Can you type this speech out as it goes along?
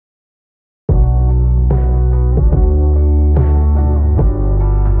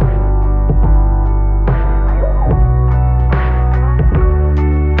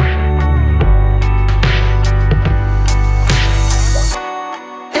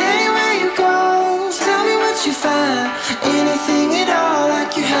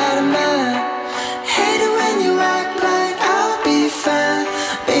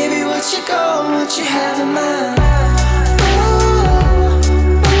mind. Ooh,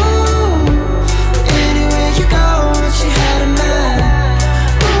 ooh, anywhere you go, what you had in mind.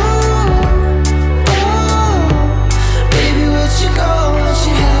 Ooh, ooh, baby, what you go, what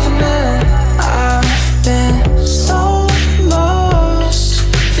you have in mind. I've been so lost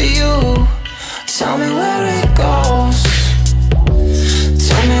for you. Tell me where it goes.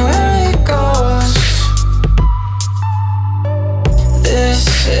 Tell me where it goes. This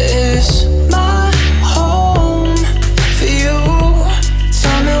is my home for you.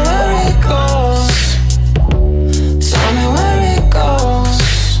 Tell me where it goes. Tell me where it goes.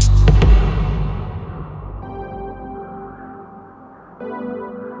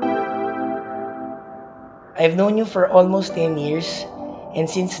 I've known you for almost 10 years, and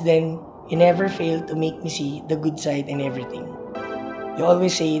since then, you never fail to make me see the good side in everything. You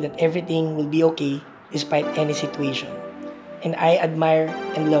always say that everything will be okay despite any situation, and I admire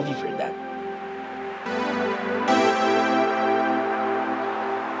and love you for that.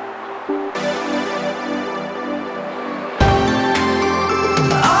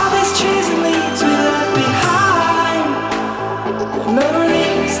 All these trees and leaves we left behind,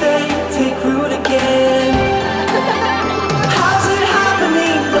 memories they take root again. How's it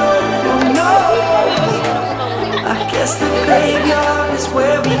happening? Don't know. I guess the graveyard is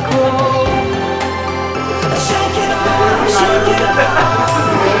where we go. Shake it off, shake it off.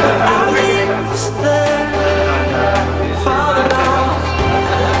 Our leaves they're falling off.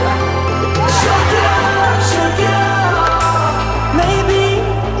 Shake it off, shake it off. Maybe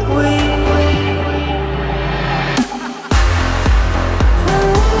we.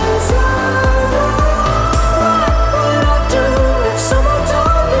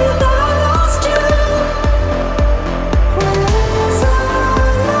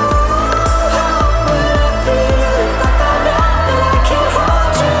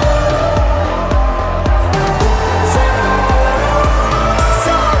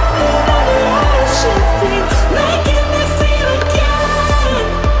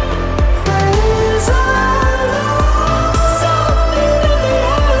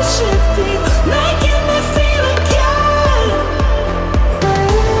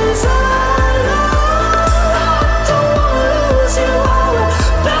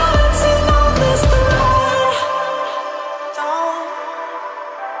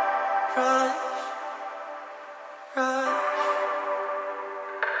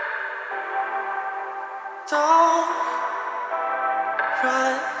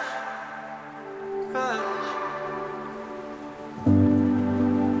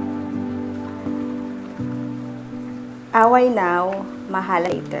 Away now, mahal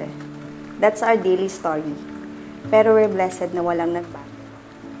later. That's our daily story. Pero we're blessed na walang nagbago.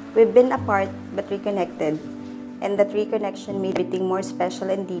 We've been apart but reconnected, and that reconnection made everything more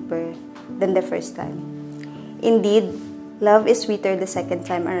special and deeper than the first time. Indeed, love is sweeter the second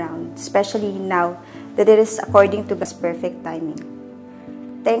time around, especially now that it is according to God's perfect timing.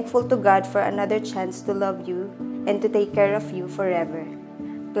 Thankful to God for another chance to love you and to take care of you forever.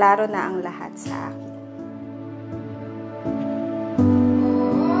 Klaro na ang lahat sa akin.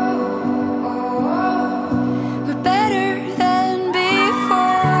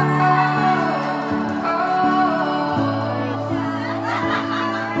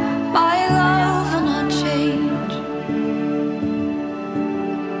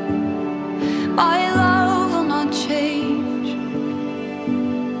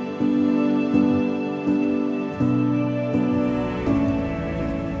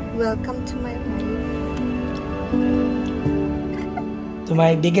 Welcome to my life. To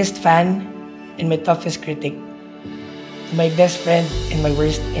my biggest fan and my toughest critic, to my best friend and my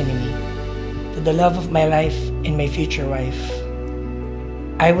worst enemy, to the love of my life and my future wife,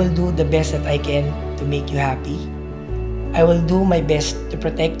 I will do the best that I can to make you happy. I will do my best to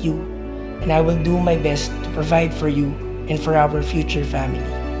protect you, and I will do my best to provide for you and for our future family.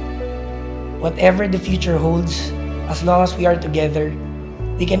 Whatever the future holds, as long as we are together,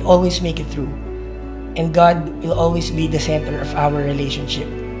 we can always make it through, and God will always be the center of our relationship.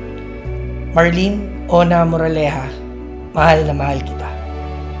 Marlynn, Ona Moraleja, mahal na mahal kita.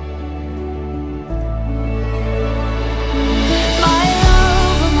 My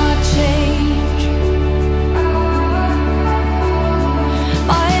love will not change.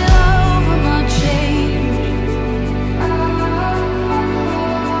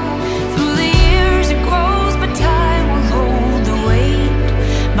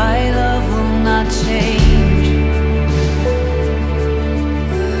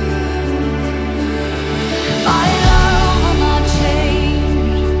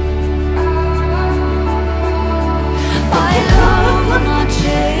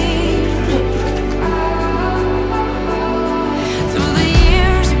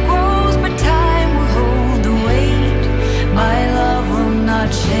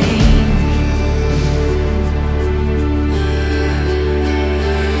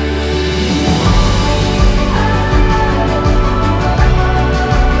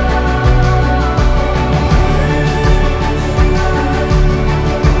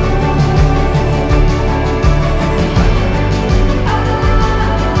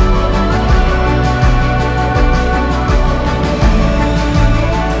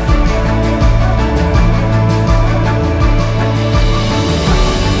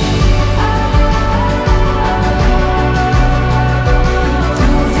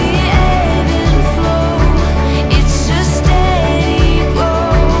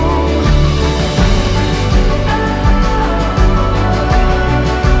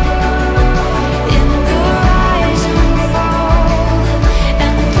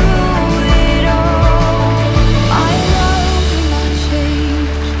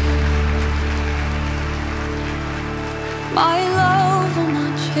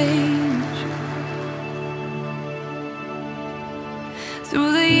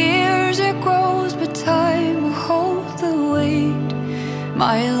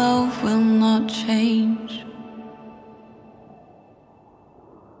 My love will not change.